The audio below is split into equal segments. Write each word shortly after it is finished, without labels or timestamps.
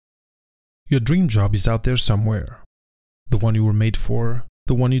Your dream job is out there somewhere. The one you were made for,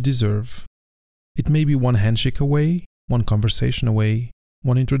 the one you deserve. It may be one handshake away, one conversation away,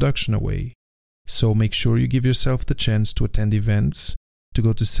 one introduction away. So make sure you give yourself the chance to attend events, to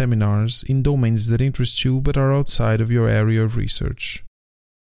go to seminars in domains that interest you but are outside of your area of research.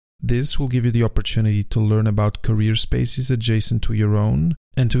 This will give you the opportunity to learn about career spaces adjacent to your own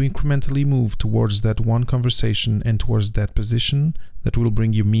and to incrementally move towards that one conversation and towards that position that will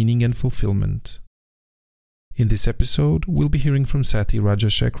bring you meaning and fulfillment. In this episode, we'll be hearing from Saty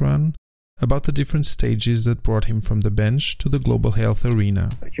Rajashekharan about the different stages that brought him from the bench to the global health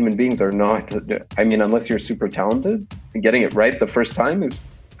arena. Human beings are not, unless you're super talented, getting it right the first time is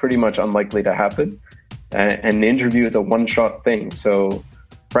pretty much unlikely to happen. And the interview is a one-shot thing. So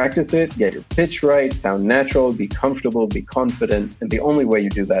practice it, get your pitch right, sound natural, be comfortable, be confident. And the only way you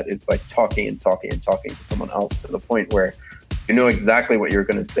do that is by talking to someone else to the point where you know exactly what you're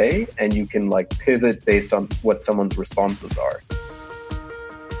going to say and you can pivot based on what someone's responses are.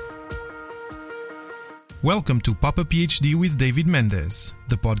 Welcome to Papa PhD with David Mendez,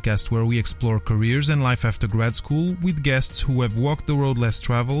 the podcast where we explore careers and life after grad school with guests who have walked the road less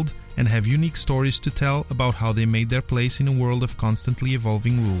traveled and have unique stories to tell about how they made their place in a world of constantly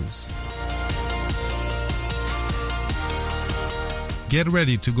evolving rules. Get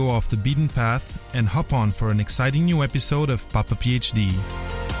ready to go off the beaten path and hop on for an exciting new episode of Papa PhD.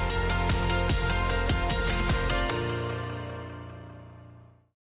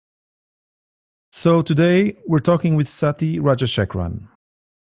 So today we're talking with Saty Rajashekharan.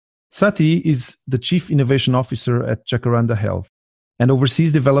 Saty is the Chief Innovation Officer at Jacaranda Health and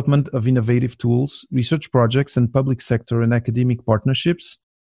oversees development of innovative tools, research projects, and public sector and academic partnerships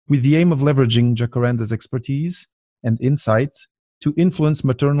with the aim of leveraging Jacaranda's expertise and insight to influence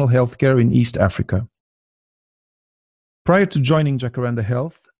maternal health care in East Africa. Prior to joining Jacaranda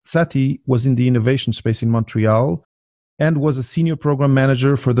Health, Saty was in the innovation space in Montreal and was a senior program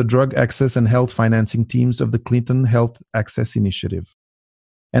manager for the drug access and health financing teams of the Clinton Health Access Initiative,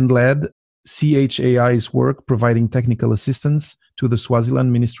 and led CHAI's work providing technical assistance to the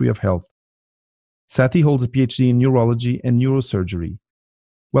Swaziland Ministry of Health. Saty holds a PhD in neurology and neurosurgery.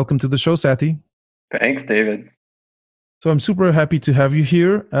 Welcome to the show, Saty. Thanks, David. So I'm super happy to have you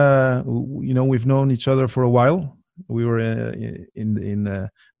here. We've known each other for a while. We were in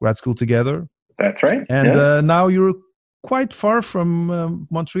grad school together. That's right. And now you're quite far from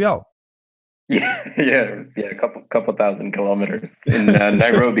Montreal. Yeah, a couple thousand kilometers in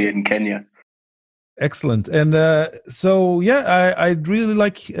Nairobi in Kenya. Excellent. And I'd really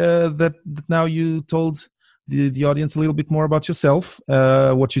like that now you told the audience a little bit more about yourself,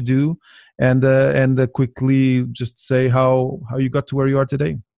 what you do, and quickly just say how you got to where you are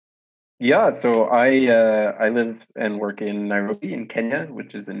today. Yeah, so I live and work in Nairobi in Kenya,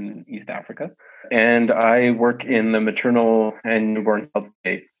 which is in East Africa, and I work in the maternal and newborn health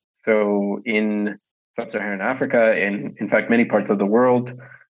space. So in sub-Saharan Africa, and in fact many parts of the world,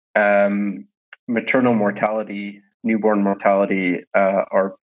 maternal mortality, newborn mortality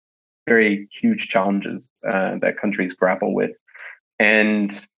are very huge challenges that countries grapple with.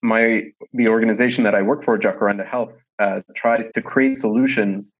 And the organization that I work for, Jacaranda Health, tries to create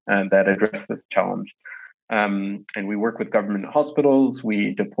solutions that address this challenge. And we work with government hospitals.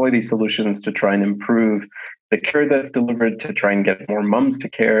 We deploy these solutions to try and improve the care that's delivered, to try and get more mums to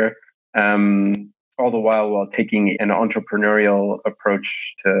care, all the while taking an entrepreneurial approach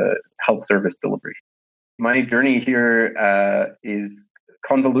to health service delivery. My journey here is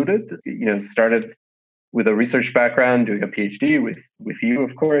convoluted. Started with a research background, doing a PhD with you,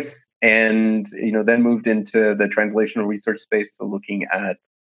 of course, and then moved into the translational research space, so looking at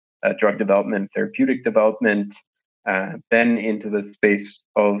drug development, therapeutic development, then into the space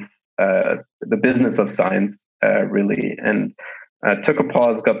of the business of science, really, and took a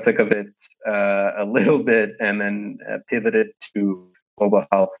pause, got sick of it a little bit, and then pivoted to global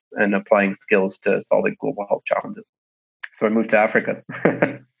health and applying skills to solving global health challenges. So I moved to Africa.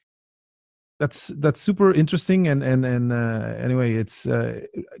 That's super interesting, and anyway, it's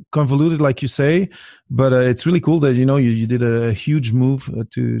convoluted, like you say, but it's really cool that you did a huge move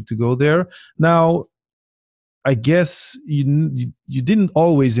to go there. Now, I guess you didn't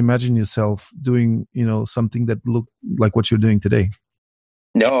always imagine yourself doing something that looked like what you're doing today.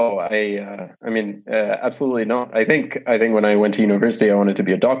 No, absolutely not. I think when I went to university, I wanted to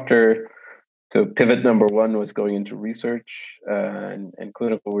be a doctor. So pivot number one was going into research and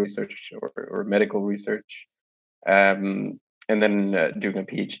clinical research or medical research, and then doing a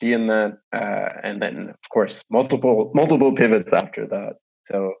PhD in that, and then of course multiple pivots after that.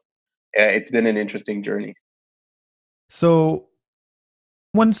 So it's been an interesting journey. So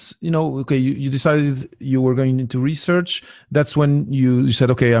Once, okay, you decided you were going into research, that's when you said,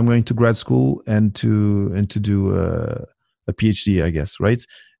 okay, I'm going to grad school and to do a PhD, I guess, right?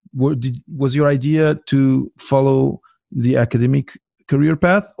 Was your idea to follow the academic career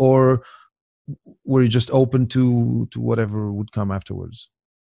path, or were you just open to whatever would come afterwards?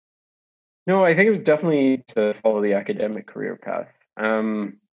 No, I think it was definitely to follow the academic career path.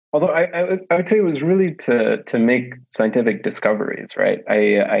 Although I would say it was really to make scientific discoveries, right?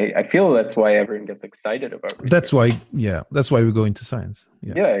 I feel that's why everyone gets excited about That's research. why, yeah, that's why we go into science.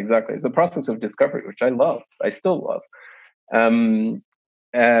 Yeah. Yeah, exactly. The process of discovery, which I love, I still love. Um,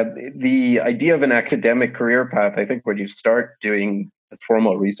 the idea of an academic career path, I think, when you start doing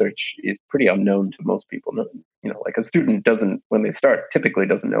formal research, is pretty unknown to most people. Like a student doesn't, when they start, typically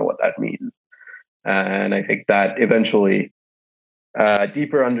doesn't know what that means. And I think that eventually,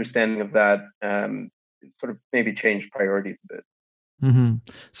 deeper understanding of that sort of maybe changed priorities a bit. Mm-hmm.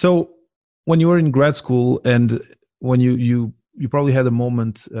 So when you were in grad school, and when you probably had a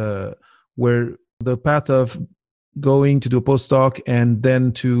moment where the path of going to do a postdoc and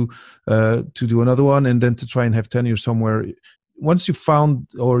then to do another one and then to try and have tenure somewhere, once you found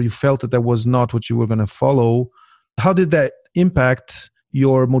or you felt that that was not what you were going to follow, how did that impact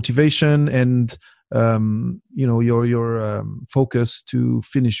your motivation and your focus to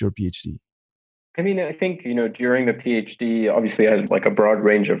finish your PhD? I mean, I think, during the PhD, obviously I had like a broad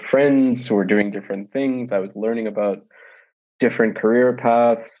range of friends who were doing different things. I was learning about different career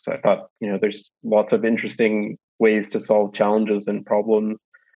paths. I thought, there's lots of interesting ways to solve challenges and problems.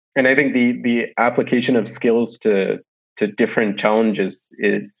 And I think the application of skills to different challenges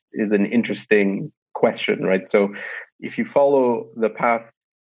is an interesting question, right? So if you follow the path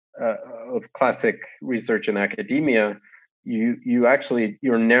uh, of classic research in academia,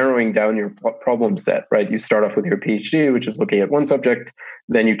 you're narrowing down your problem set, right? You start off with your PhD, which is looking at one subject,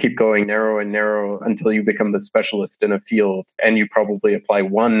 then you keep going narrow and narrow until you become the specialist in a field, and you probably apply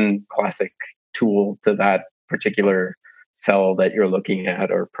one classic tool to that particular cell that you're looking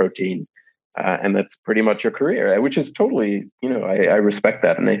at or protein. And that's pretty much your career, which is totally, I respect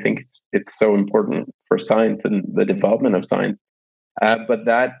that. And I think it's so important for science and the development of science. But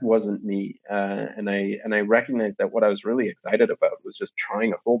that wasn't me, and I recognized that what I was really excited about was just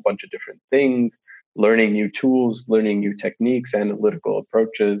trying a whole bunch of different things, learning new tools, learning new techniques, analytical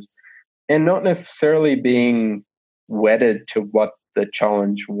approaches, and not necessarily being wedded to what the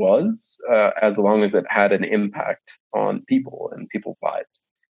challenge was, as long as it had an impact on people and people's lives.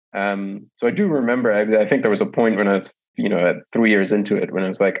 So I do remember. I think there was a point when I was, at 3 years into it, when I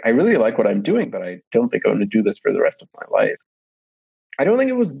was like, I really like what I'm doing, but I don't think I'm going to do this for the rest of my life. I don't think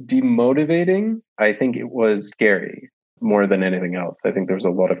it was demotivating. I think it was scary more than anything else. I think there was a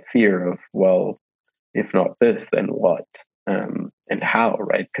lot of fear of, well, if not this, then what? And how,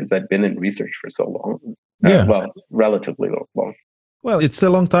 right? Because I'd been in research for so long. Yeah. Well, relatively long. Well, it's a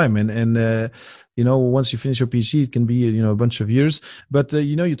long time, and once you finish your PhD, it can be a bunch of years. But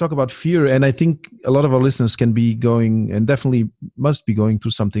you talk about fear, and I think a lot of our listeners can be going, and definitely must be going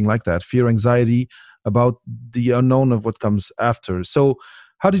through something like that: fear, anxiety about the unknown of what comes after. So,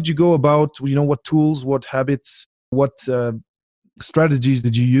 how did you go about? What tools, what habits, what strategies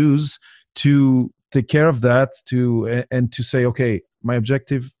did you use to take care of that? And to say, okay, my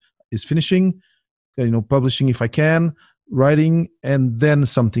objective is finishing, publishing if I can, writing, and then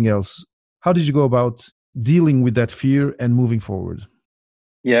something else. How did you go about dealing with that fear and moving forward?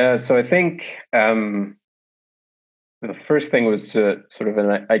 Yeah, so I think the first thing was to sort of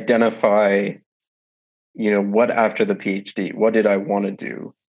identify, what after the PhD, what did I want to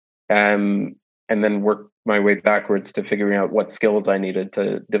do? Um, and then work my way backwards to figuring out what skills I needed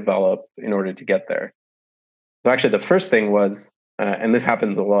to develop in order to get there. So actually, the first thing was, and this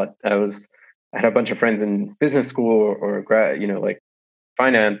happens a lot. I had a bunch of friends in business school or grad, like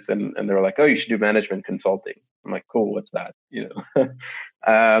finance, and they were like, "Oh, you should do management consulting." I'm like, "Cool, what's that?"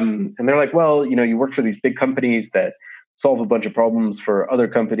 And they're like, "Well, you work for these big companies that solve a bunch of problems for other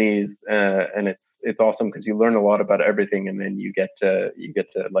companies, and it's awesome because you learn a lot about everything, and then you get to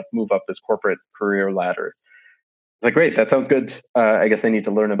like move up this corporate career ladder." It's like, great, that sounds good. I guess I need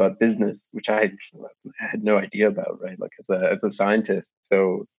to learn about business, which I had no idea about, right? Like as a scientist.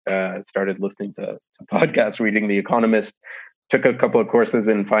 So started listening to podcasts, reading The Economist, took a couple of courses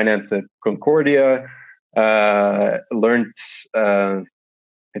in finance at Concordia, learned.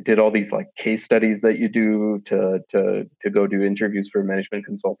 I did all these like case studies that you do to go do interviews for management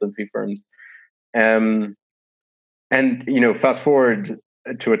consultancy firms. Um, and fast forward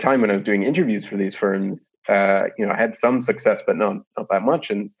to a time when I was doing interviews for these firms. I had some success, but not that much.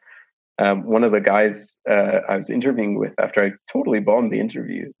 And one of the guys I was interviewing with, after I totally bombed the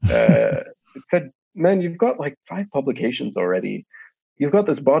interview, said, "Man, you've got like 5 publications already. You've got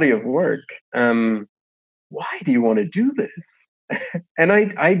this body of work. Why do you want to do this?" And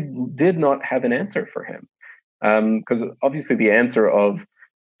I did not have an answer for him, because obviously the answer of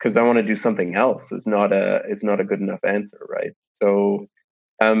because I want to do something else is not a good enough answer, right? So,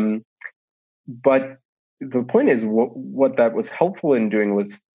 but the point is, what that was helpful in doing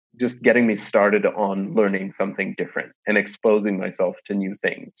was just getting me started on learning something different and exposing myself to new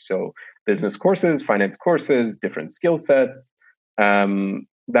things. So, business courses, finance courses, different skill sets.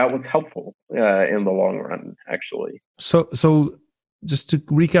 That was helpful in the long run, actually. So just to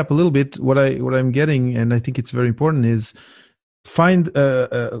recap a little bit, what I'm getting, and I think it's very important, is find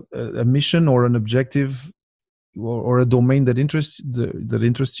a mission or an objective or a domain that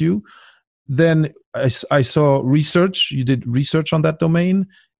interests you. Then I saw research. You did research on that domain.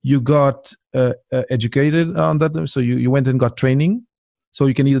 You got educated on that. So you went and got training. So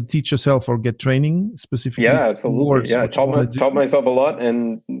you can either teach yourself or get training specifically. Yeah, absolutely. Yeah, I taught myself a lot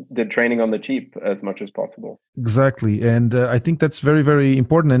and did training on the cheap as much as possible. Exactly. And I think that's very, very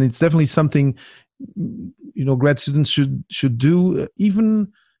important. And it's definitely something, grad students should do,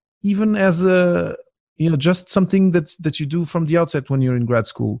 even as a, just something that you do from the outset when you're in grad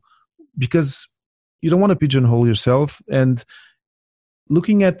school, because you don't want to pigeonhole yourself. And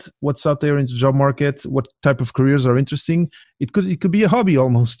looking at what's out there in the job market, what type of careers are interesting, it could be a hobby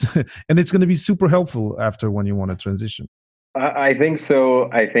almost, and it's going to be super helpful after when you want to transition. I think so.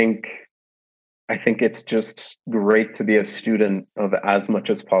 I think it's just great to be a student of as much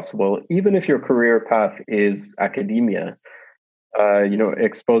as possible, even if your career path is academia.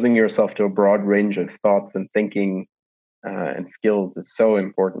 Exposing yourself to a broad range of thoughts and thinking and skills is so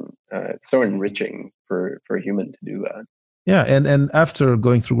important. It's so enriching for a human to do that. Yeah, and after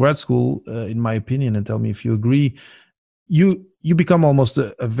going through grad school, in my opinion, and tell me if you agree, you become almost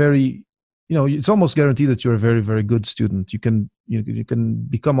a very, it's almost guaranteed that you're a very, very good student. You can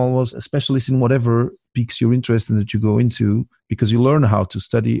become almost a specialist in whatever piques your interest and that you go into, because you learn how to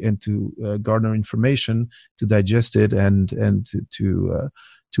study and to garner information, to digest it, and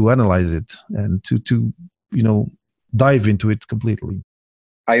to analyze it, and to dive into it completely.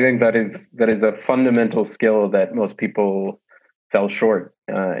 I think that is a fundamental skill that most people sell short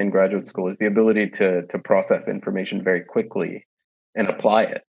in graduate school, is the ability to process information very quickly and apply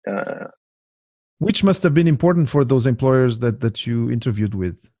it. Which must have been important for those employers that you interviewed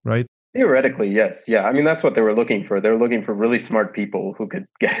with, right? Theoretically, yes. Yeah. I mean, that's what they were looking for. They were looking for really smart people who could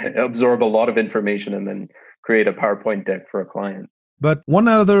absorb a lot of information and then create a PowerPoint deck for a client. But one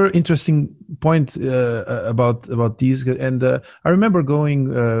other interesting point about these, and I remember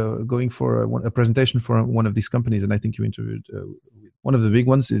going for a presentation for one of these companies, and I think you interviewed one of the big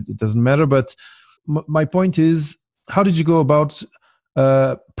ones. It doesn't matter, but my point is, how did you go about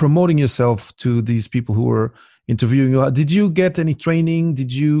promoting yourself to these people who were interviewing you? Did you get any training?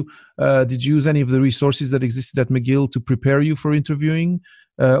 Did you use any of the resources that existed at McGill to prepare you for interviewing,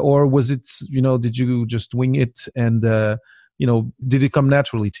 or was it did you just wing it and did it come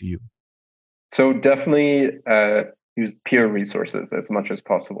naturally to you? So definitely use peer resources as much as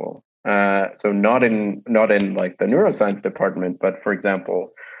possible. So not in like the neuroscience department, but for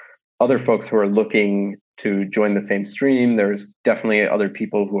example, other folks who are looking to join the same stream. There's definitely other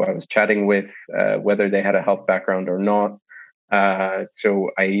people who I was chatting with, whether they had a health background or not.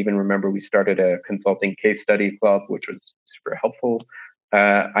 So I even remember we started a consulting case study club, which was super helpful.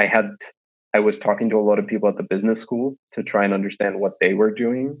 I was talking to a lot of people at the business school to try and understand what they were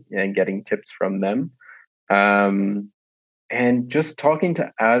doing and getting tips from them. And just talking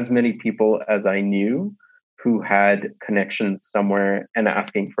to as many people as I knew who had connections somewhere and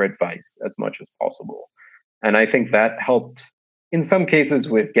asking for advice as much as possible. And I think that helped in some cases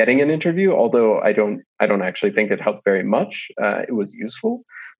with getting an interview, although I don't actually think it helped very much. It was useful.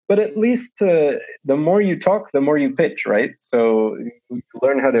 But at least the more you talk, the more you pitch, right? So you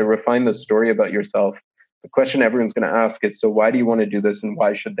learn how to refine the story about yourself. The question everyone's going to ask is, so why do you want to do this and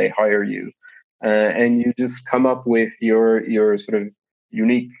why should they hire you? And you just come up with your sort of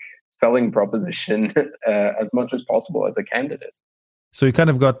unique selling proposition as much as possible as a candidate. So you kind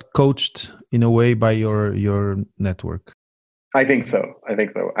of got coached in a way by your network. I think so.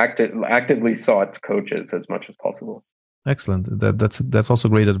 Actively sought coaches as much as possible. Excellent. That's also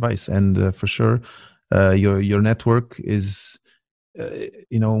great advice, and for sure, your network is,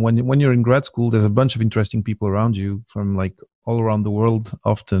 when you're in grad school, there's a bunch of interesting people around you from like all around the world,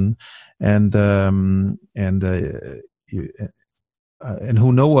 often, and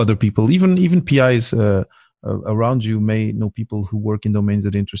who know other people, even PIs around you may know people who work in domains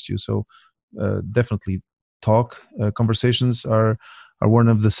that interest you. So definitely talk. Conversations are one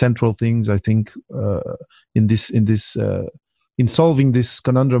of the central things, I think, in solving this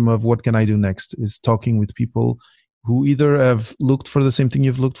conundrum of what can I do next, is talking with people who either have looked for the same thing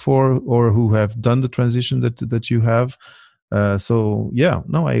you've looked for, or who have done the transition that you have. So yeah,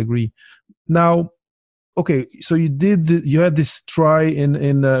 no, I agree. Now, okay, so you had this try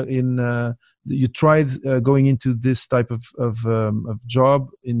you tried going into this type of job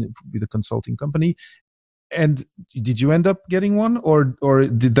with a consulting company, and did you end up getting one, or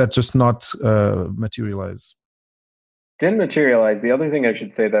did that just not materialize? Didn't materialize. The other thing I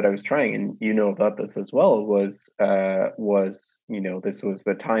should say that I was trying, and you know about this as well, was this was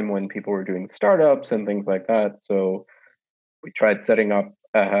the time when people were doing startups and things like that. So we tried setting up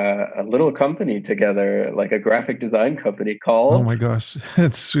a little company together, like a graphic design company Oh called my gosh,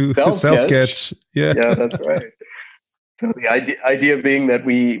 it's true. CellSketch. Sketch, yeah. Yeah, that's right. So the idea being that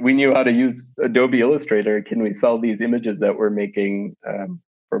we knew how to use Adobe Illustrator. Can we sell these images that we're making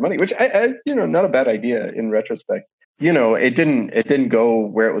for money? Which I not a bad idea in retrospect. It didn't go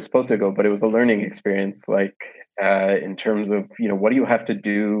where it was supposed to go, but it was a learning experience. Like in terms of what do you have to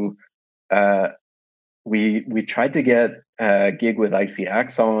do. We tried to get a gig with IC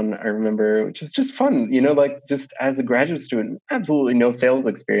Axon, I remember, which is just fun. Like just as a graduate student, absolutely no sales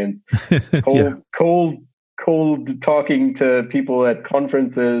experience. Yeah. Cold talking to people at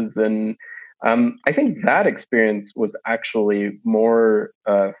conferences, and I think that experience was actually more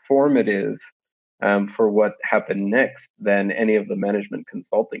formative for what happened next than any of the management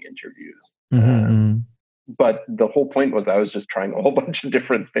consulting interviews. Mm-hmm. But the whole point was I was just trying a whole bunch of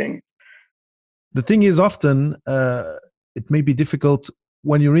different things. The thing is, often it may be difficult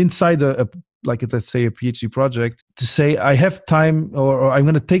when you're inside like let's say a PhD project, to say I have time, or I'm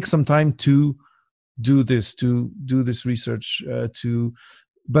going to take some time to do this research.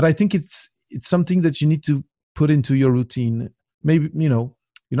 But I think it's something that you need to put into your routine. Maybe you're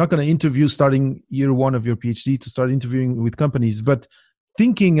not going to interview starting year one of your PhD to start interviewing with companies, but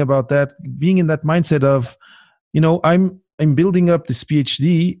thinking about that, being in that mindset of, I'm building up this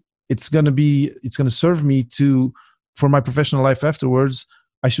PhD. It's going to serve me for my professional life afterwards.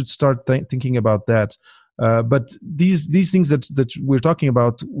 I should start thinking about that. But these things that we're talking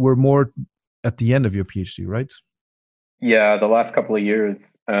about were more at the end of your PhD, right? Yeah, the last couple of years.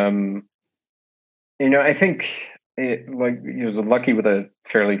 I think I was lucky with a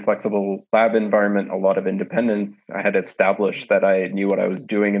fairly flexible lab environment, a lot of independence. I had established that I knew what I was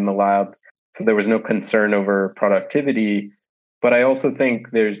doing in the lab, so there was no concern over productivity. But I also think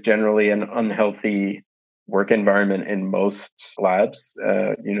there's generally an unhealthy work environment in most labs.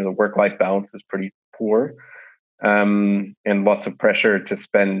 The work-life balance is pretty poor, and lots of pressure to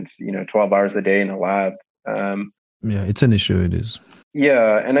spend 12 hours a day in a lab. Yeah, it's an issue. It is.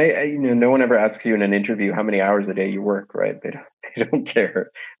 Yeah, and no one ever asks you in an interview how many hours a day you work, right? They don't care.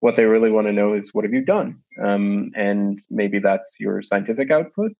 What they really want to know is what have you done, and maybe that's your scientific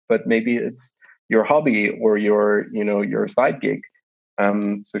output, but maybe it's your hobby or your side gig.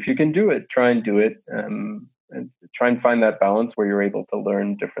 So if you can do it, try and do it, and try and find that balance where you're able to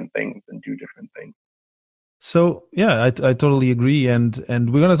learn different things and do different things. So yeah, I totally agree, and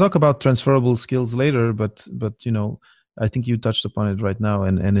we're going to talk about transferable skills later, but I think you touched upon it right now,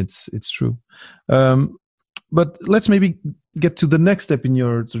 and it's true. But let's maybe get to the next step in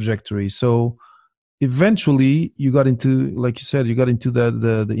your trajectory. So eventually, you got into, like you said,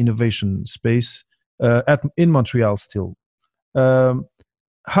 the innovation space in Montreal still.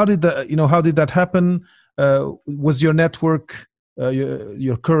 How did that happen? Was your network,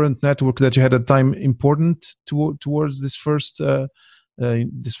 your current network that you had at the time, important towards this first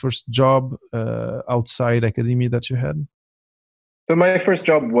job outside academia that you had? So my first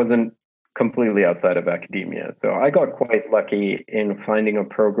job wasn't completely outside of academia. So I got quite lucky in finding a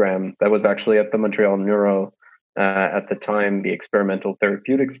program that was actually at the Montreal Neuro at the time, the Experimental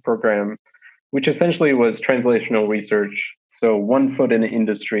Therapeutics Program, which essentially was translational research. So 1 foot in the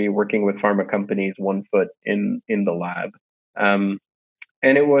industry, working with pharma companies, 1 foot in the lab, and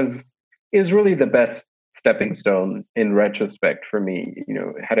it was really the best stepping stone in retrospect for me.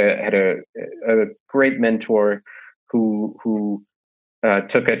 Had a great mentor who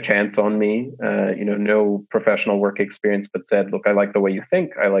took a chance on me. No professional work experience, but said, "Look, I like the way you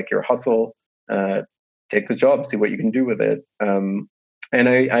think. I like your hustle. Take the job, see what you can do with it." And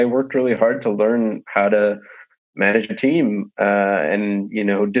I worked really hard to learn how to manage a team, and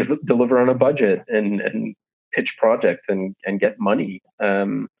deliver on a budget and pitch projects and get money.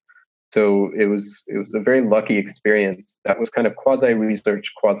 So it was a very lucky experience. That was kind of quasi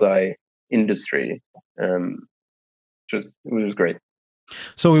research, quasi industry, which was great.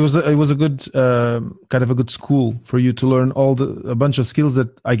 So it was a good kind of a good school for you to learn a bunch of skills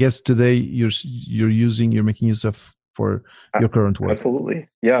that I guess today you're making use of for your current work. Absolutely,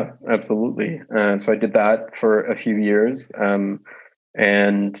 yeah, absolutely. So I did that for a few years,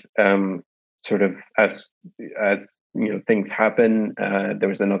 and sort of as things happen, there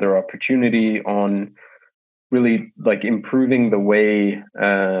was another opportunity on really like improving the way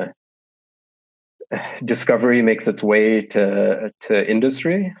discovery makes its way to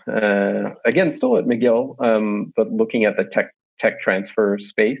industry. Again, still at McGill, but looking at the tech transfer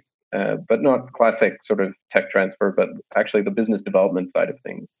space, but not classic sort of tech transfer, but actually the business development side of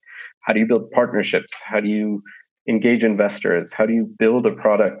things. How do you build partnerships? How do you engage investors? How do you build a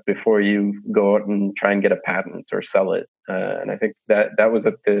product before you go out and try and get a patent or sell it? And I think that was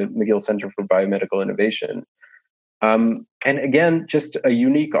at the McGill Center for Biomedical Innovation. And again, just a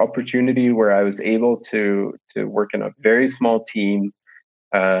unique opportunity where I was able to work in a very small team,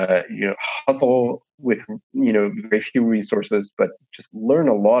 hustle with very few resources, but just learn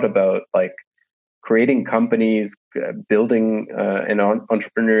a lot about like creating companies, building an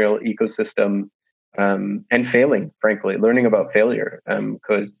entrepreneurial ecosystem, and failing. Frankly, learning about failure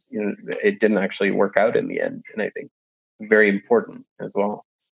because it didn't actually work out in the end, and I think very important as well.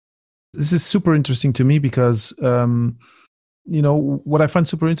 This is super interesting to me because what I find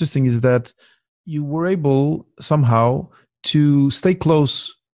super interesting is that you were able somehow to stay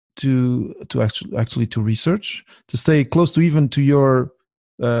close to actually to research, to stay close to even to your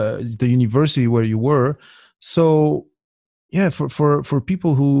the university where you were. So yeah, for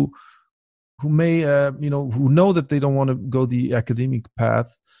people who may who know that they don't want to go the academic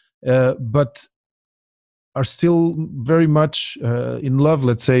path, but are still very much in love,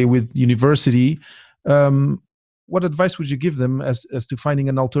 let's say, with university. What advice would you give them as to finding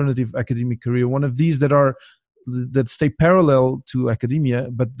an alternative academic career? One of these that stay parallel to academia,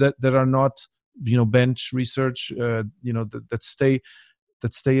 but that are not bench research. That stay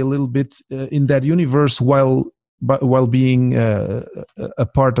a little bit in that universe while being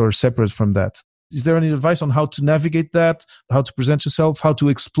apart or separate from that. Is there any advice on how to navigate that? How to present yourself? How to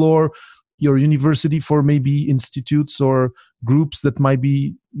explore your university for maybe institutes or groups that might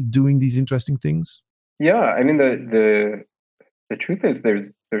be doing these interesting things? Yeah, I mean the truth is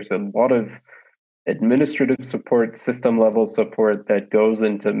there's a lot of administrative support, system level support that goes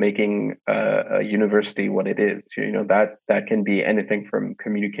into making a university what it is. That can be anything from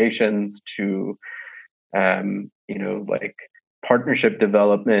communications to like partnership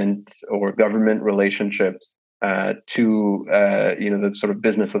development or government relationships, to the sort of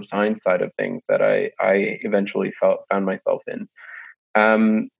business of science side of things that I eventually found myself in,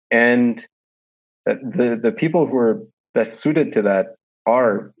 and the people who are best suited to that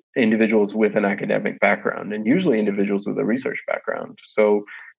are individuals with an academic background, and usually individuals with a research background. So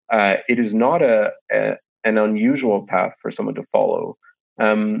it is not an unusual path for someone to follow.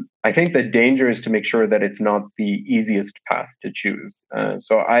 I think the danger is to make sure that it's not the easiest path to choose.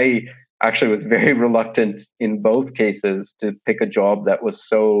 So I actually was very reluctant in both cases to pick a job that was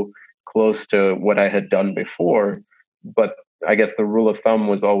so close to what I had done before. But I guess the rule of thumb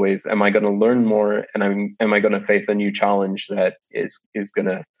was always, am I going to learn more, and am I going to face a new challenge that is going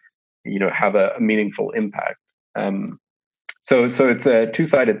to have a meaningful impact? So it's a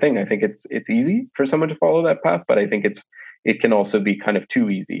two-sided thing. I think it's easy for someone to follow that path, but I think it can also be kind of too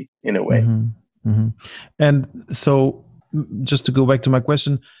easy in a way. Mm-hmm. Mm-hmm. And so, just to go back to my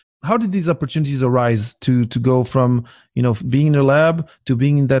question, how did these opportunities arise to go from being in a lab to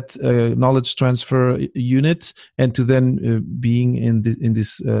being in that knowledge transfer unit, and to then being in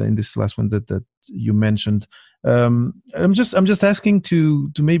this last one that you mentioned? I'm just asking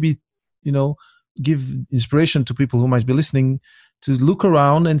to maybe give inspiration to people who might be listening to look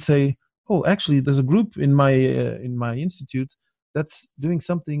around and say, oh, actually, there's a group in my institute that's doing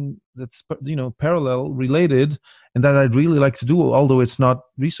something that's parallel, related, and that I'd really like to do, although it's not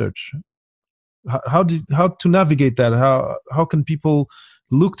research. How to navigate that? How can people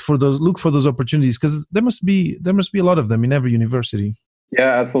look for those opportunities? Because there must be a lot of them in every university.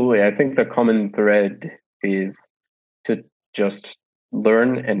 Yeah, absolutely. I think the common thread is to just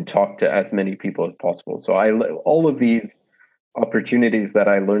learn and talk to as many people as possible. So all of these opportunities that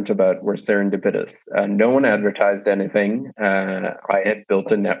I learned about were serendipitous. No one advertised anything. I had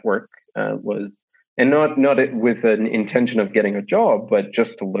built a network, and not with an intention of getting a job, but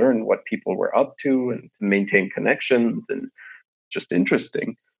just to learn what people were up to and to maintain connections, and just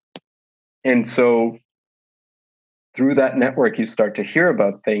interesting. And so through that network, you start to hear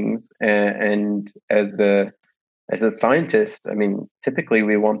about things, and as as a scientist, I mean, typically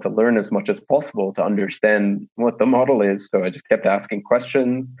we want to learn as much as possible to understand what the model is. So I just kept asking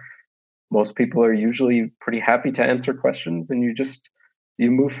questions. Most people are usually pretty happy to answer questions, and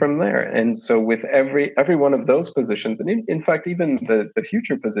you move from there. And so with every one of those positions, and in fact, even the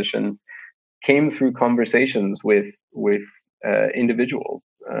future position came through conversations with individuals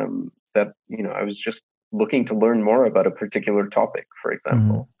that I was just looking to learn more about a particular topic, for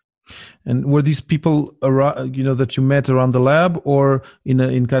example. And were these people around, that you met around the lab, or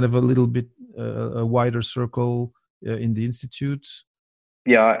in kind of a little bit a wider circle in the institute?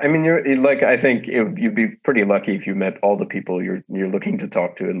 Yeah, I mean, I think you'd be pretty lucky if you met all the people you're looking to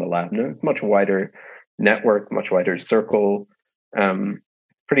talk to in the lab. No, it's much wider network, much wider circle.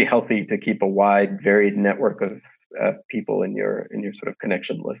 Pretty healthy to keep a wide, varied network of people in your sort of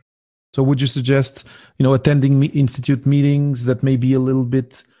connection list. So, would you suggest, attending institute meetings that may be a little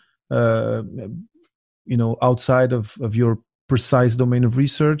bit, outside of your precise domain of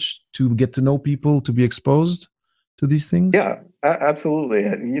research, to get to know people, to be exposed to these things? Yeah, absolutely.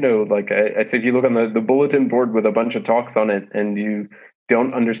 I say, if you look on the bulletin board with a bunch of talks on it, and you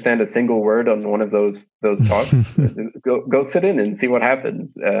don't understand a single word on one of those talks, go sit in and see what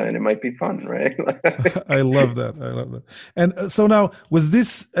happens, and it might be fun, right? I love that. And so now, was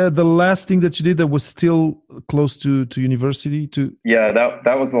this the last thing that you did that was still close to university? Yeah,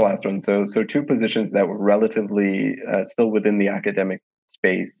 that was the last one. So two positions that were relatively still within the academic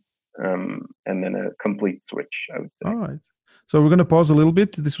space, and then a complete switch, I would say. All right. So we're going to pause a little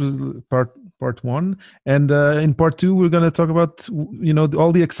bit. This was part one, and in part two, we're going to talk about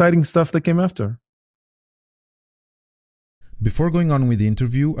all the exciting stuff that came after. Before going on with the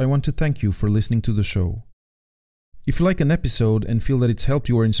interview, I want to thank you for listening to the show. If you like an episode and feel that it's helped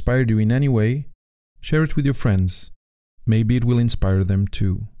you or inspired you in any way, share it with your friends. Maybe it will inspire them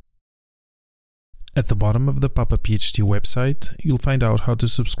too. At the bottom of the Papa PhD website, you'll find out how to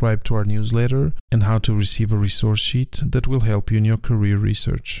subscribe to our newsletter and how to receive a resource sheet that will help you in your career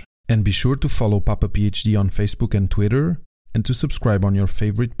research. And be sure to follow Papa PhD on Facebook and Twitter, and to subscribe on your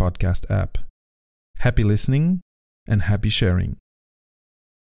favorite podcast app. Happy listening and happy sharing.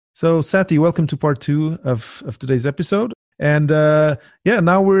 So, Sati, welcome to part two of today's episode. And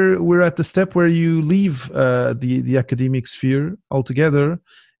now we're at the step where you leave the academic sphere altogether.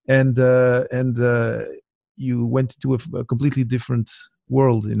 And you went to a completely different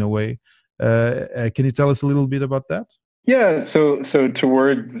world in a way. Can you tell us a little bit about that? Yeah. So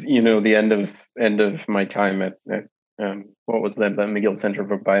towards the end of my time at what was then the McGill Center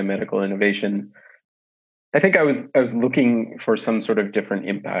for Biomedical Innovation, I think I was looking for some sort of different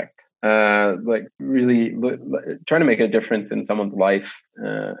impact, like really trying to make a difference in someone's life,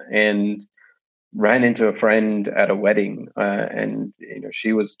 and ran into a friend at a wedding, and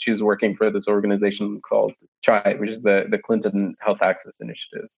she was working for this organization called CHAI, which is the Clinton Health Access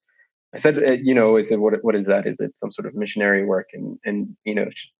Initiative. I said, what is that? Is it some sort of missionary work? And she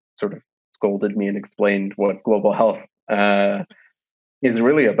sort of scolded me and explained what global health is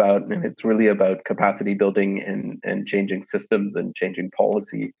really about, and it's really about capacity building and changing systems and changing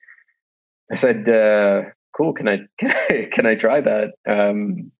policy. I said, cool, can I try that?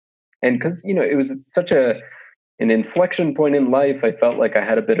 And because it was such an inflection point in life, I felt like I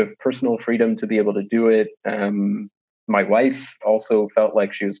had a bit of personal freedom to be able to do it. My wife also felt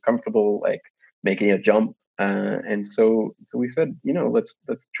like she was comfortable, like making a jump, and so we said, let's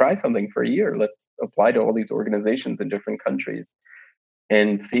try something for a year. Let's apply to all these organizations in different countries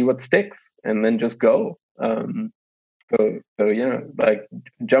and see what sticks, and then just go. So like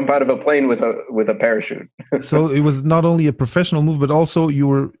jump out of a plane with a parachute. So it was not only a professional move, but also you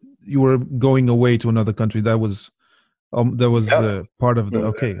were going away to another country. That was part of the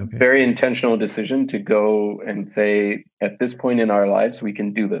okay. Very intentional decision to go and say, at this point in our lives, we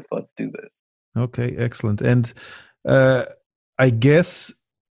can do this. Let's do this. Okay, excellent. And I guess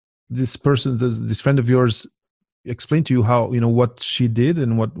this person, this friend of yours, explained to you how what she did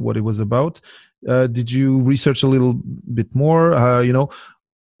and what it was about. Did you research a little bit more?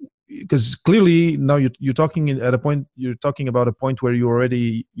 Because clearly now you're talking at a point. You're talking about a point where your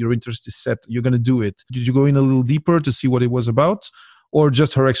interest is set. You're going to do it. Did you go in a little deeper to see what it was about, or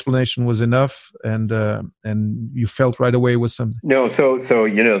just her explanation was enough, and you felt right away it was something? No, so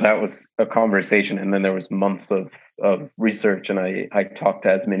that was a conversation, and then there was months of research, and I talked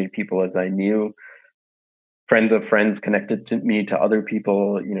to as many people as I knew. Friends of friends connected to me to other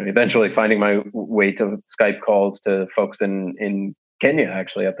people. Eventually finding my way to Skype calls to folks in Kenya,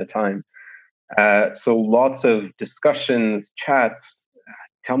 actually, at the time. So lots of discussions, chats.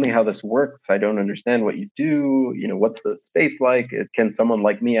 Tell me how this works. I don't understand what you do. What's the space like? Can someone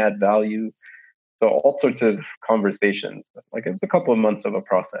like me add value? So all sorts of conversations. Like it was a couple of months of a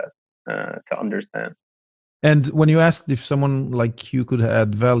process to understand. And when you asked if someone like you could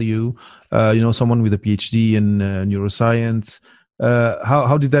add value, someone with a PhD in neuroscience,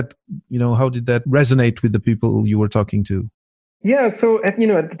 how did that, how did that resonate with the people you were talking to? Yeah, so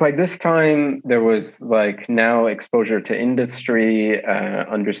by this time there was like now exposure to industry,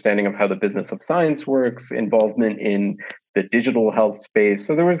 understanding of how the business of science works, involvement in the digital health space.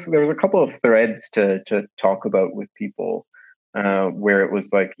 So there was a couple of threads to talk about with people, where it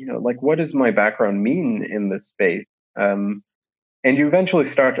was like like what does my background mean in this space, and you eventually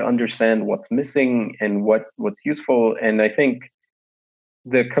start to understand what's missing and what's useful. And I think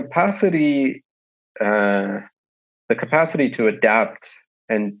the capacity. The capacity to adapt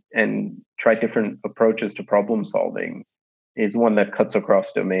and try different approaches to problem solving is one that cuts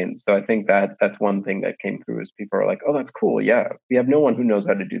across domains. So I think that's one thing that came through is people are like, oh, that's cool. Yeah, we have no one who knows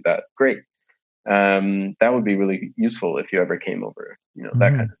how to do that. Great. That would be really useful if you ever came over,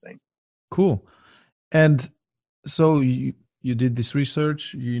 that kind of thing. Cool. And so you did this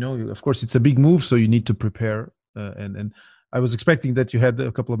research, of course it's a big move, so you need to prepare, and I was expecting that you had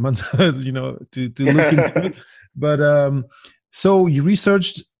a couple of months, to look into it. But so you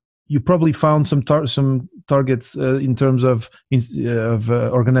researched, you probably found some targets in terms of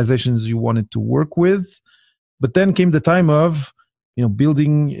organizations you wanted to work with, but then came the time of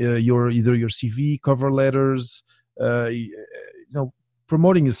building either your CV, cover letters,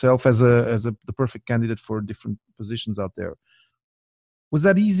 promoting yourself as the perfect candidate for different positions out there. Was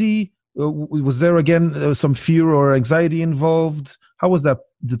that easy? Was there again some fear or anxiety involved? How was that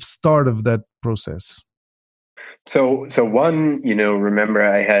the start of that process? So one, remember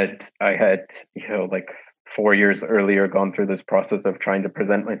I had like 4 years earlier gone through this process of trying to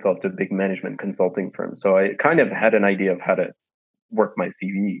present myself to big management consulting firms. So I kind of had an idea of how to work my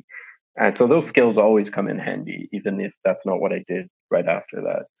CV. And so those skills always come in handy, even if that's not what I did right after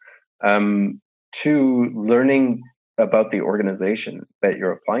that. Two, learning about the organization that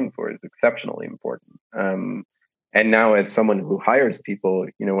you're applying for is exceptionally important. And now, as someone who hires people,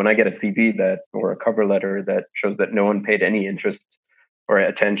 when I get a CV or a cover letter that shows that no one paid any interest or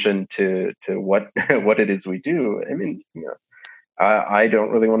attention to what what it is we do, I mean, I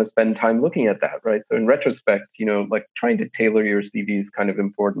don't really want to spend time looking at that, right? So in retrospect, like trying to tailor your CV is kind of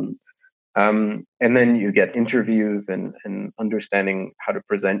important. And then you get interviews and understanding how to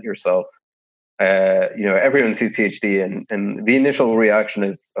present yourself. Everyone sees PhD and the initial reaction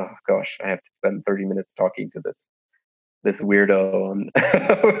is, oh gosh, I have to spend 30 minutes talking to this weirdo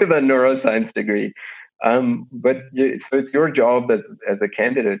with a neuroscience degree. So it's your job as a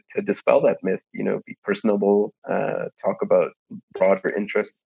candidate to dispel that myth. Be personable, talk about broader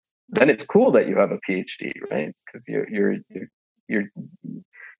interests. Then it's cool that you have a PhD, right? Because you're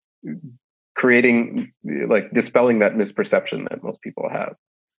creating, like, dispelling that misperception that most people have.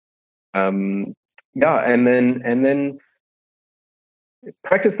 And then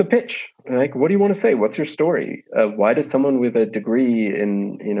practice the pitch. Like, what do you want to say? What's your story? Why does someone with a degree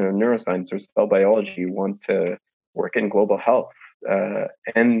in neuroscience or cell biology want to work in global health?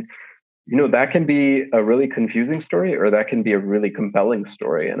 And that can be a really confusing story, or that can be a really compelling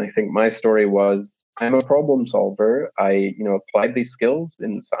story. And I think my story was, I'm a problem solver. I applied these skills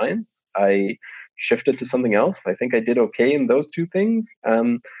in science. I shifted to something else. I think I did okay in those two things.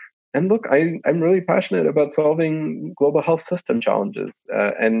 And look, I'm really passionate about solving global health system challenges.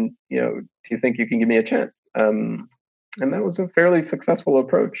 And do you think you can give me a chance? And that was a fairly successful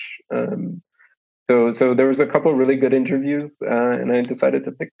approach. So there was a couple of really good interviews, and I decided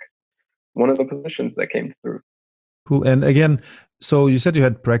to pick one of the positions that came through. Cool. And again, so you said you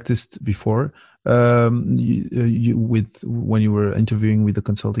had practiced before, when you were interviewing with the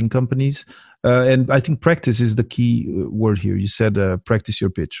consulting companies, and I think practice is the key word here. You said practice your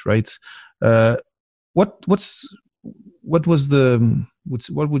pitch, right? What would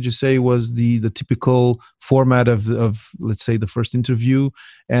you say was the typical format of let's say the first interview?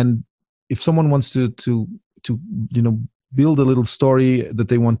 And if someone wants to build a little story that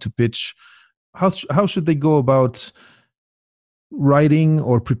they want to pitch, how should they go about writing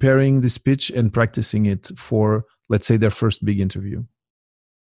or preparing this pitch and practicing it for, let's say, their first big interview?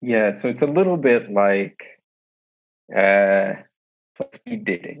 Yeah, so it's a little bit like speed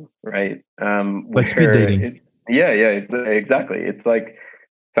dating, right? Like speed dating. Exactly. It's like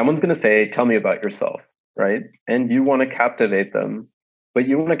someone's going to say, tell me about yourself, right? And you want to captivate them, but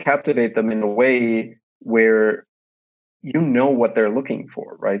you want to captivate them in a way where you know what they're looking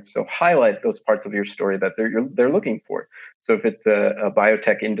for, right? So highlight those parts of your story that they're looking for. So if it's a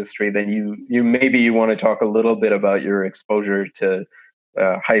biotech industry, then you maybe you want to talk a little bit about your exposure to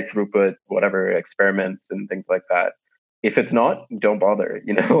high throughput, whatever experiments and things like that. If it's not, don't bother.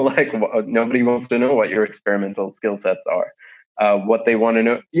 Like nobody wants to know what your experimental skill sets are. What they want to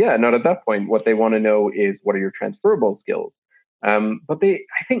know, yeah, not at that point. What they want to know is what are your transferable skills. I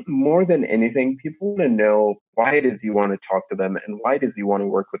think more than anything, people want to know why it is you want to talk to them and why it is you want to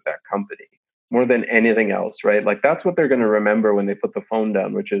work with that company more than anything else, right? Like that's what they're going to remember when they put the phone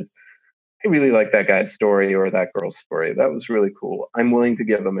down, which is, I really like that guy's story or that girl's story. That was really cool. I'm willing to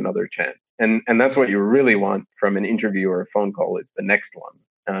give them another chance. And that's what you really want from an interview or a phone call is the next one.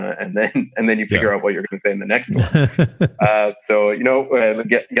 And then you figure out what you're going to say in the next one.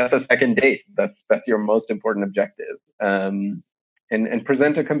 Get the second date. That's your most important objective. And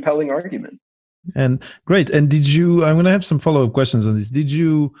present a compelling argument. And great. And I'm going to have some follow-up questions on this. Did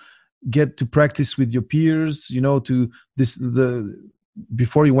you get to practice with your peers,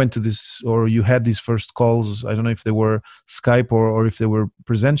 before you went to this, or you had these first calls? I don't know if they were Skype or if they were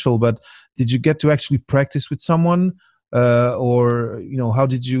presential, but did you get to actually practice with someone? Or how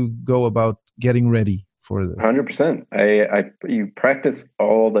did you go about getting ready for this? 100%. You practice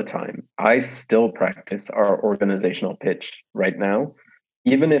all the time. I still practice our organizational pitch right now.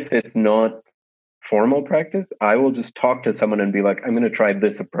 Even if it's not formal practice, I will just talk to someone and be like, I'm going to try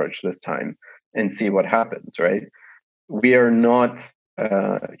this approach this time and see what happens, right? We are not,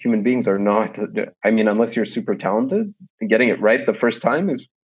 human beings are not, unless you're super talented, getting it right the first time is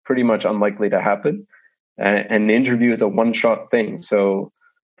pretty much unlikely to happen. And the interview is a one-shot thing. So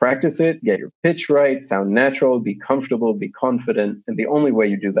practice it, get your pitch right, sound natural, be comfortable, be confident. And the only way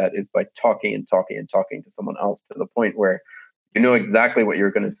you do that is by talking and talking and talking to someone else to the point where you know exactly what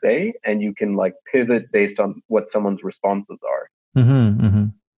you're going to say and you can like pivot based on what someone's responses are. Mm-hmm, mm-hmm.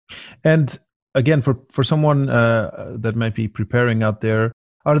 And again, for someone that might be preparing out there,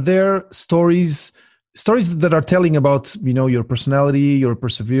 are there stories that are telling about your personality, your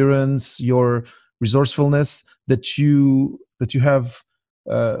perseverance, your resourcefulness that you have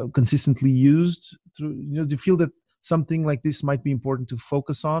consistently used? Do you feel that something like this might be important to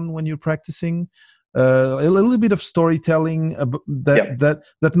focus on when you're practicing? A little bit of storytelling that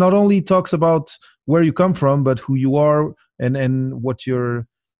not only talks about where you come from, but who you are and what your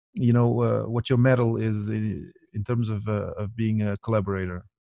what your medal is in terms of being a collaborator.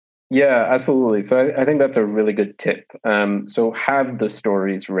 Yeah, absolutely. So I think that's a really good tip. So have the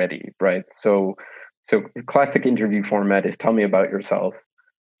stories ready, right? So classic interview format is tell me about yourself.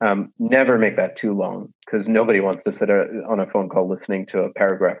 Never make that too long because nobody wants to sit on a phone call listening to a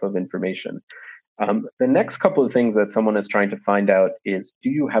paragraph of information. The next couple of things that someone is trying to find out is, do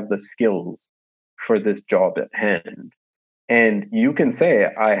you have the skills for this job at hand? And you can say,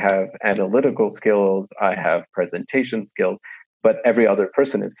 I have analytical skills, I have presentation skills, but every other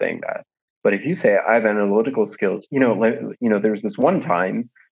person is saying that. But if you say, I have analytical skills, there's this one time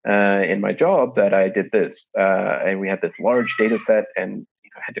in my job that I did this, and we had this large data set and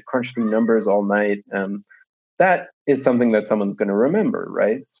I had to crunch through numbers all night. That is something that someone's going to remember,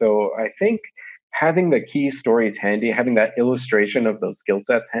 right? So I think having the key stories handy, having that illustration of those skill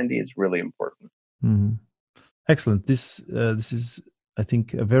sets handy is really important. Mm-hmm. Excellent. This is, I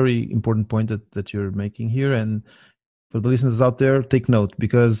think, a very important point that you're making here. And for the listeners out there, take note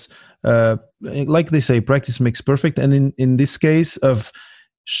because, like they say, practice makes perfect. And in this case of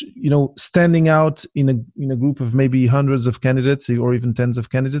standing out in a group of maybe hundreds of candidates or even tens of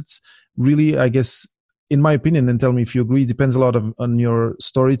candidates, really, I guess, in my opinion, and tell me if you agree, depends a lot on your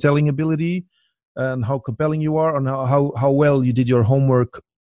storytelling ability and how compelling you are, and how well you did your homework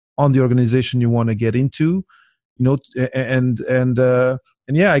on the organization you want to get into, and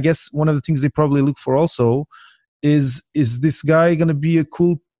yeah, I guess one of the things they probably look for also is this guy going to be a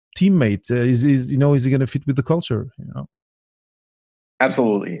cool teammate? Is he going to fit with the culture?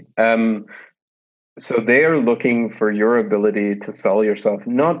 Absolutely. So they are looking for your ability to sell yourself,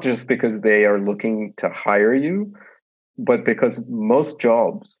 not just because they are looking to hire you, but because most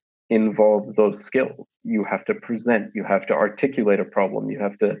jobs involve those skills. You have to present, you have to articulate a problem, you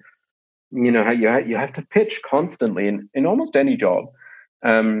have to, you have to pitch constantly in almost any job.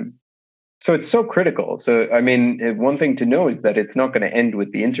 So it's so critical. So, one thing to know is that it's not going to end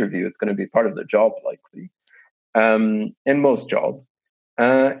with the interview. It's going to be part of the job, likely, in most jobs.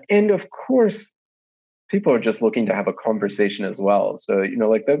 And of course, people are just looking to have a conversation as well. So,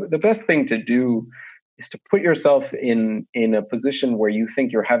 the best thing to do is to put yourself in a position where you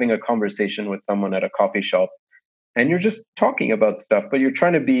think you're having a conversation with someone at a coffee shop and you're just talking about stuff, but you're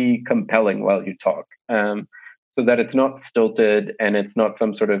trying to be compelling while you talk, so that it's not stilted and it's not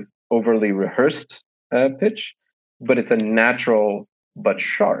some sort of overly rehearsed pitch, but it's a natural but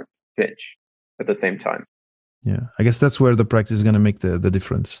sharp pitch at the same time. Yeah, I guess that's where the practice is going to make the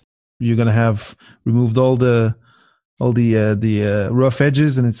difference. You're going to have removed all the rough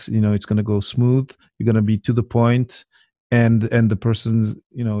edges, and it's going to go smooth. You're going to be to the point, and the person's,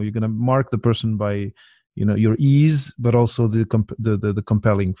 you're going to mark the person by your ease, but also the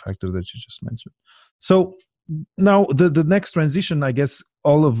compelling factor that you just mentioned. So now the next transition, I guess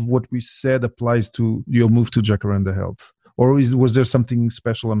all of what we said applies to your move to Jacaranda Health, or was there something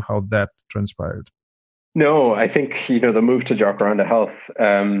special on how that transpired? No, I think the move to Jacaranda Health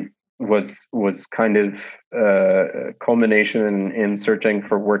was kind of a culmination in searching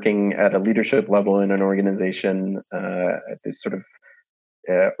for working at a leadership level in an organization, this sort of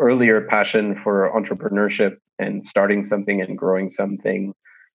earlier passion for entrepreneurship and starting something and growing something.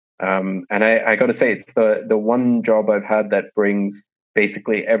 And I got to say, it's the one job I've had that brings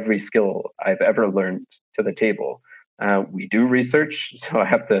basically every skill I've ever learned to the table. We do research, so I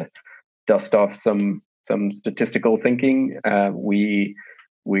have to dust off some statistical thinking. We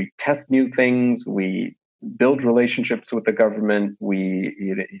test new things. We build relationships with the government. We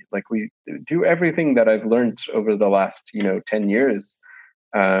do everything that I've learned over the last 10 years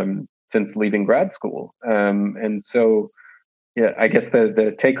since leaving grad school. And so, yeah, I guess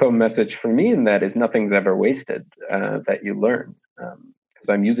the take home message for me in that is nothing's ever wasted that you learn, because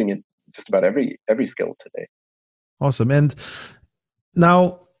I'm using it just about every skill today. Awesome. And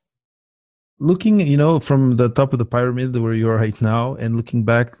now, looking, from the top of the pyramid where you are right now, and looking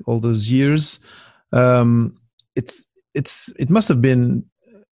back all those years, it must have been,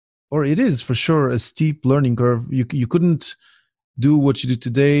 or it is for sure, a steep learning curve. You couldn't do what you do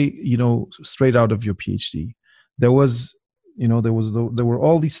today, straight out of your PhD. There were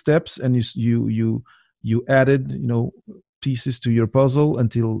all these steps, and you added, pieces to your puzzle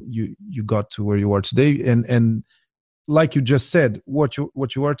until you got to where you are today. And like you just said, what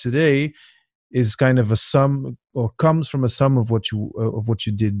you are today is kind of a sum, or comes from a sum of what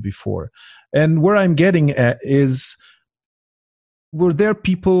you did before. And where I'm getting at is, were there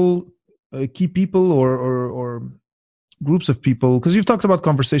people, key people, or groups of people? Because you've talked about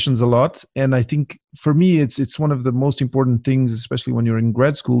conversations a lot, and I think for me it's one of the most important things, especially when you're in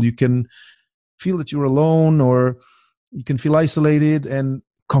grad school. You can feel that you're alone, or you can feel isolated, and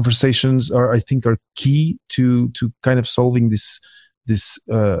conversations are key to kind of solving this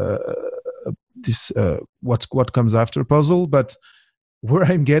what comes after puzzle. But where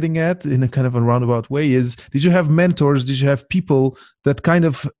I'm getting at, in a kind of a roundabout way, is, did you have mentors? Did you have people that kind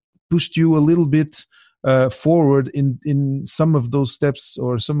of pushed you a little bit forward in some of those steps,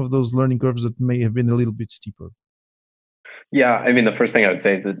 or some of those learning curves that may have been a little bit steeper? Yeah, I mean, the first thing I would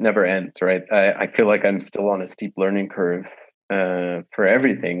say is it never ends, right? I feel like I'm still on a steep learning curve for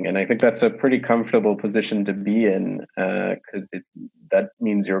everything, and I think that's a pretty comfortable position to be in, because that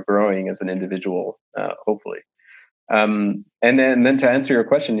means you're growing as an individual, hopefully. And then to answer your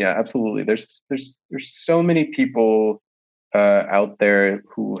question, yeah, absolutely. There's so many people out there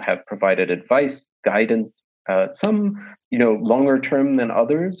who have provided advice, guidance, some longer term than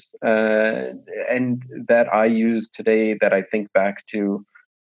others, and that I use today, that I think back to,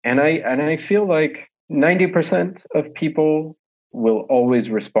 and I feel like 90% of people will always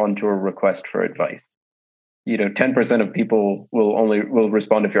respond to a request for advice. 10% of people will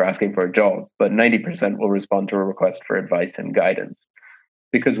respond if you're asking for a job, but 90% will respond to a request for advice and guidance,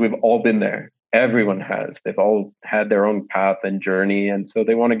 because we've all been there. Everyone has. They've all had their own path and journey, and so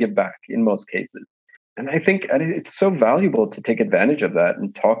they want to give back in most cases. And I think it's so valuable to take advantage of that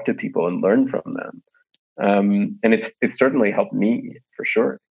and talk to people and learn from them. And it's certainly helped me, for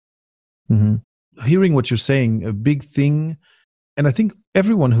sure. Mm-hmm. Hearing what you're saying, a big thing, and I think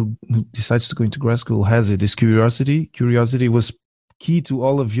everyone who decides to go into grad school has it, is curiosity. Curiosity was key to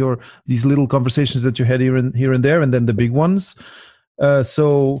all of these little conversations that you had here and there, and then the big ones.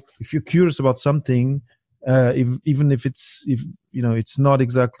 So if you're curious about something, even if it's not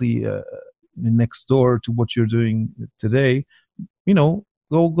exactly next door to what you're doing today,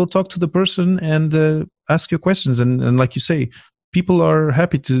 go talk to the person and ask your questions. And like you say, people are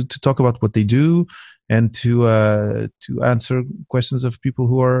happy to talk about what they do, and to answer questions of people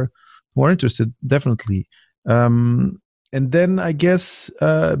who are interested, definitely. And then I guess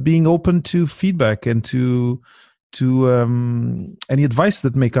being open to feedback and to any advice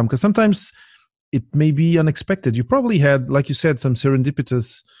that may come, because sometimes it may be unexpected. You probably had, like you said, some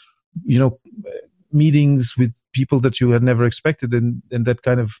serendipitous meetings with people that you had never expected, and that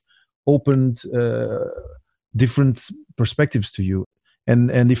kind of opened different perspectives to you.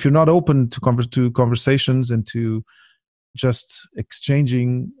 And if you're not open to conversations and to just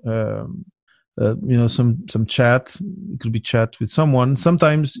exchanging some chat, it could be chat with someone,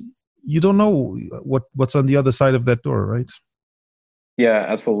 sometimes you don't know what's on the other side of that door, right? Yeah,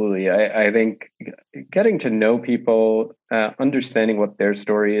 absolutely. I think getting to know people, understanding what their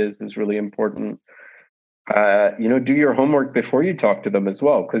story is really important. Do your homework before you talk to them as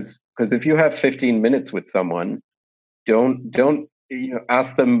well, because if you have 15 minutes with someone, don't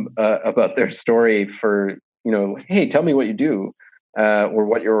ask them about their story for, hey, tell me what you do, or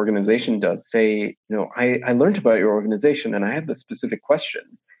what your organization does. Say, I learned about your organization and I have this specific question,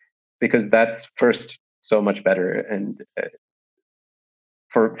 because that's first so much better, and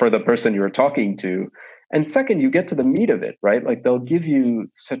for the person you're talking to. And second, you get to the meat of it, right? Like, they'll give you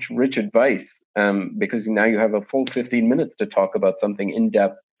such rich advice, because now you have a full 15 minutes to talk about something in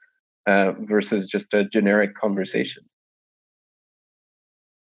depth, versus just a generic conversation.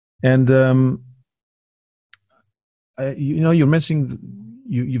 And you're mentioning,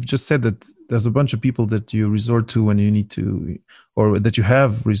 you've just said that there's a bunch of people that you resort to when you need to, or that you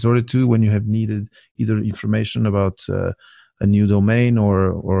have resorted to when you have needed either information about a new domain,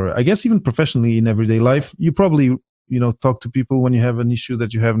 or I guess even professionally in everyday life. You probably talk to people when you have an issue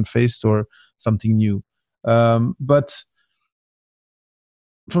that you haven't faced or something new. But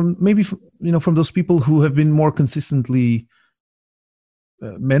from those people who have been more consistently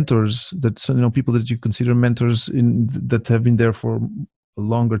mentors, that people that you consider mentors that have been there for a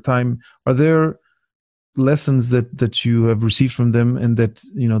longer time, are there lessons that you have received from them, and that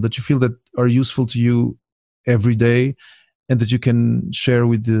that you feel that are useful to you every day, and that you can share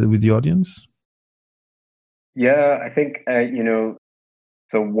with the audience? Yeah, I think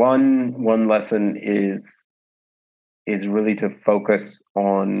so one lesson is really to focus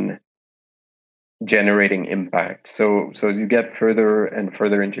on generating impact. So as you get further and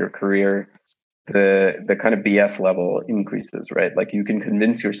further into your career, the kind of BS level increases, right? Like, you can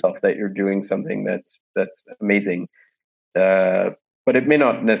convince yourself that you're doing something that's amazing, but it may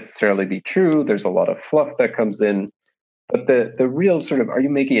not necessarily be true. There's a lot of fluff that comes in. But the real sort of, are you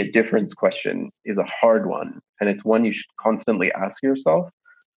making a difference question is a hard one, and it's one you should constantly ask yourself.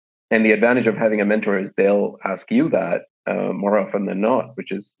 And the advantage of having a mentor is they'll ask you that more often than not,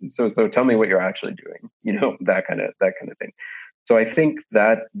 which is, so tell me what you're actually doing, that kind of thing. So I think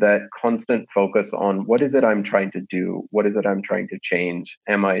that constant focus on, what is it I'm trying to do, what is it I'm trying to change,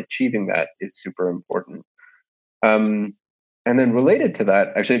 am I achieving that, is super important. And then related to that,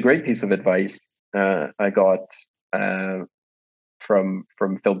 actually, a great piece of advice I got from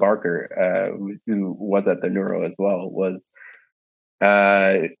Phil Barker, who was at the Neuro as well, was,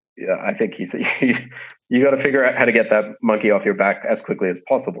 I think he said, you got to figure out how to get that monkey off your back as quickly as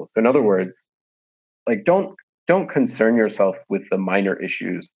possible. So in other words, like, don't concern yourself with the minor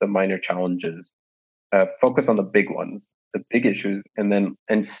issues, the minor challenges. Focus on the big ones, the big issues, and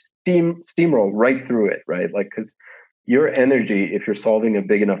steamroll right through it, right? Like, because your energy, if you're solving a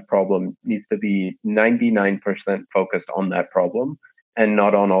big enough problem, needs to be 99% focused on that problem and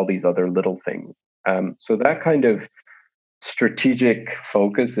not on all these other little things. So that kind of strategic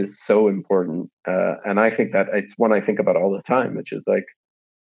focus is so important. And I think that it's one I think about all the time, which is like,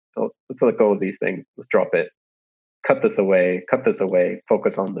 oh, let's let go of these things. Let's drop it. Cut this away,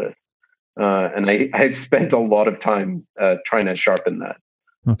 focus on this. And I've spent a lot of time trying to sharpen that.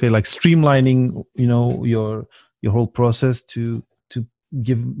 Okay, like streamlining, your whole process to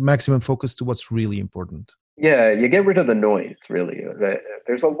give maximum focus to what's really important. Yeah, you get rid of the noise, really.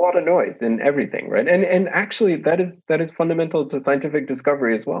 There's a lot of noise in everything, right? And actually, that is fundamental to scientific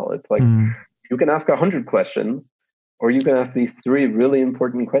discovery as well. It's like, you can ask 100 questions, or you can ask these 3 really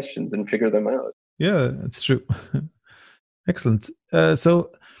important questions and figure them out. Yeah, that's true. Excellent. So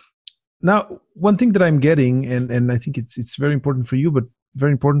now, one thing that I'm getting, and I think it's very important for you, but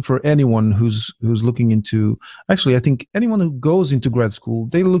very important for anyone who's looking into, actually, I think anyone who goes into grad school,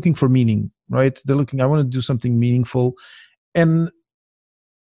 they're looking for meaning, right? They're looking, I want to do something meaningful. And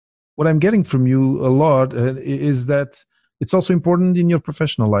what I'm getting from you a lot is that it's also important in your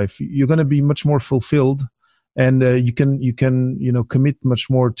professional life. You're going to be much more fulfilled, and you can commit much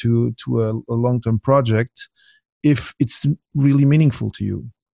more to a long-term project if it's really meaningful to you,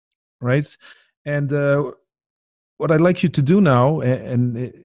 right? And what I'd like you to do now,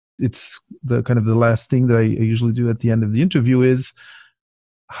 and it's the kind of the last thing that I usually do at the end of the interview, is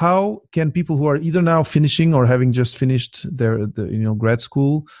how can people who are either now finishing or having just finished their grad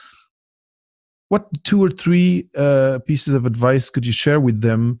school, what 2 or 3 pieces of advice could you share with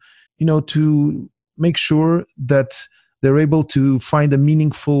them, to make sure that they're able to find a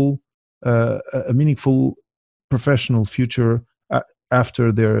meaningful professional future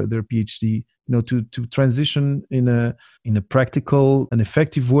after their PhD, to transition in a practical and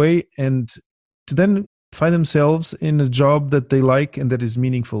effective way, and to then find themselves in a job that they like and that is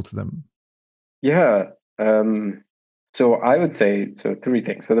meaningful to them? Yeah. So I would say, three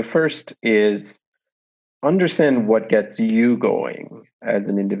things. So the first is understand what gets you going as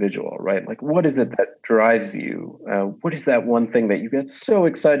an individual, right? Like, what is it that drives you? What is that one thing that you get so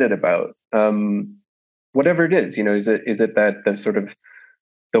excited about? Whatever it is, is it that the sort of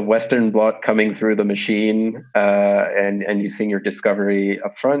the Western Blot coming through the machine, and you seeing your discovery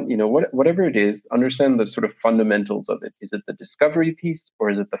up front? Whatever it is, understand the sort of fundamentals of it. Is it the discovery piece, or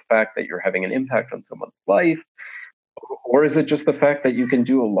is it the fact that you're having an impact on someone's life? Or is it just the fact that you can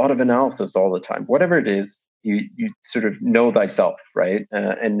do a lot of analysis all the time? Whatever it is, you sort of know thyself, right?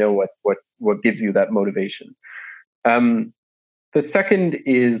 And know what gives you that motivation. The second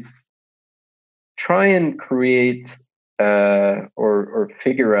is try and create or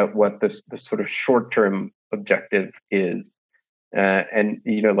figure out what the sort of short-term objective is, and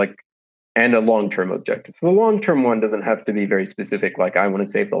a long-term objective. So the long-term one doesn't have to be very specific, like I want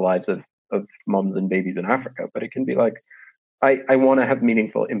to save the lives of moms and babies in Africa, but it can be like, I want to have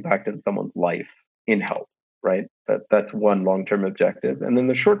meaningful impact in someone's life in health, right? That's one long-term objective. And then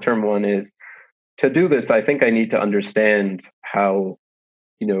the short-term one is, to do this, I think I need to understand how,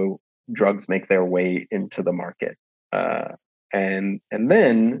 drugs make their way into the market. And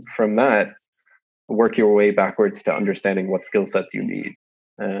then from that, work your way backwards to understanding what skill sets you need,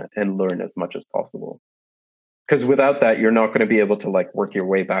 and learn as much as possible. Because without that, you're not going to be able to work your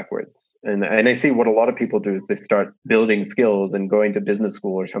way backwards. And I see what a lot of people do is they start building skills and going to business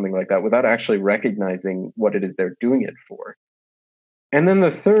school or something like that without actually recognizing what it is they're doing it for. And then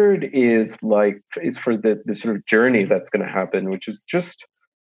the third is for the sort of journey that's going to happen, which is just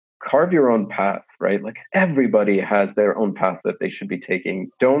carve your own path, right? Like, everybody has their own path that they should be taking.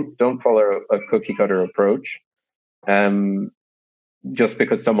 Don't follow a cookie cutter approach. Just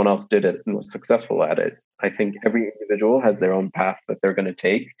because someone else did it and was successful at it. I think every individual has their own path that they're going to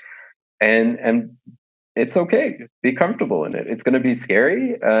take, and it's okay. Be comfortable in it. It's going to be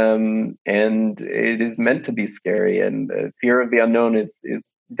scary, and it is meant to be scary. And the fear of the unknown is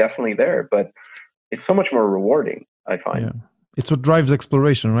definitely there, but it's so much more rewarding, I find. Yeah. It's what drives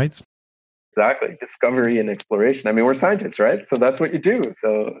exploration, right? Exactly. Discovery and exploration. I mean, we're scientists, right? So that's what you do.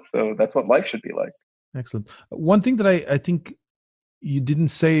 So that's what life should be like. Excellent. One thing that I think you didn't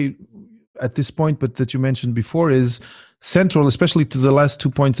say at this point, but that you mentioned before, is central, especially to the last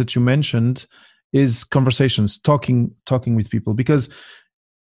 2 points that you mentioned, is conversations, talking with people. Because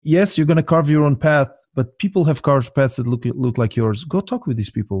yes, you're going to carve your own path, but people have carved paths that look like yours. Go talk with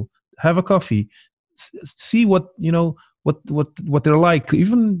these people, have a coffee, see what they're like.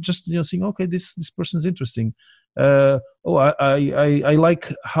 Even just seeing, okay, this person's interesting. I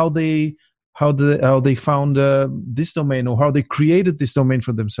like how they found this domain, or how they created this domain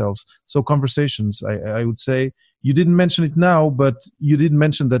for themselves. So conversations, I would say. You didn't mention it now, but you did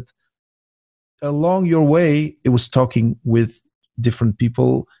mention that along your way, it was talking with different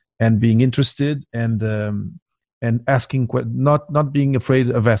people and being interested and asking, not being afraid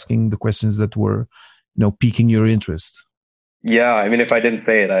of asking the questions that were, piquing your interest. Yeah, I mean, if I didn't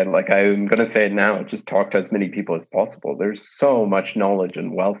say it, I'm going to say it now. Just talk to as many people as possible. There's so much knowledge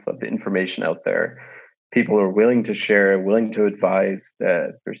and wealth of information out there. People are willing to share, willing to advise.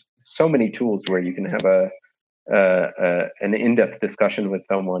 There's so many tools where you can have an in-depth discussion with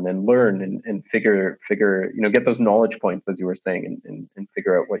someone and learn and figure, get those knowledge points, as you were saying, and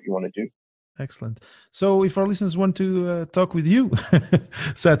figure out what you want to do. Excellent. So if our listeners want to talk with you,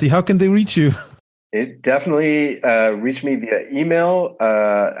 Sati, how can they reach you? It definitely reach me via email.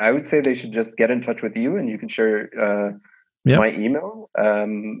 I would say they should just get in touch with you, and you can share my email,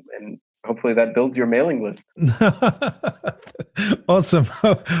 and hopefully that builds your mailing list. Awesome.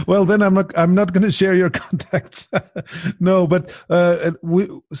 Well, then I'm not going to share your contacts. No, but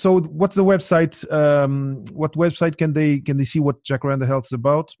so what's the website? What website can they see what Jacaranda Health is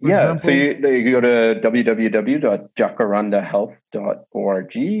about? For example? So you go to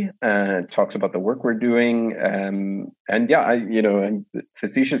www.jacarandahealth.org, and it talks about the work we're doing. And yeah, I'm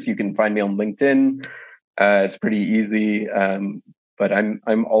facetious. You can find me on LinkedIn. It's pretty easy. But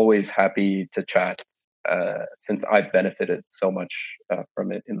I'm always happy to chat, since I've benefited so much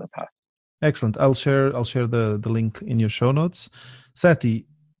from it in the past. Excellent. I'll share the link in your show notes. Sati,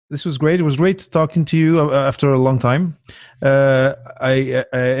 this was great. It was great talking to you after a long time.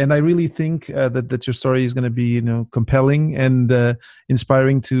 I really think that your story is going to be compelling and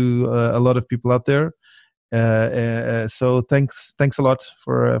inspiring to a lot of people out there. So thanks a lot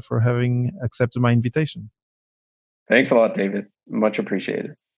for having accepted my invitation. Thanks a lot, David. Much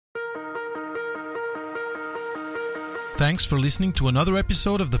appreciated. Thanks for listening to another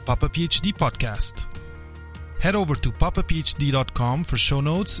episode of the Papa PhD podcast. Head over to papaphd.com for show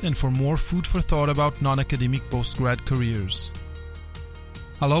notes and for more food for thought about non-academic postgrad careers.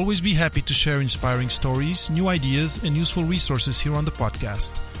 I'll always be happy to share inspiring stories, new ideas, and useful resources here on the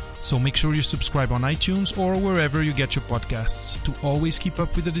podcast. So make sure you subscribe on iTunes or wherever you get your podcasts to always keep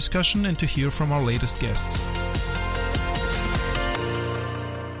up with the discussion and to hear from our latest guests.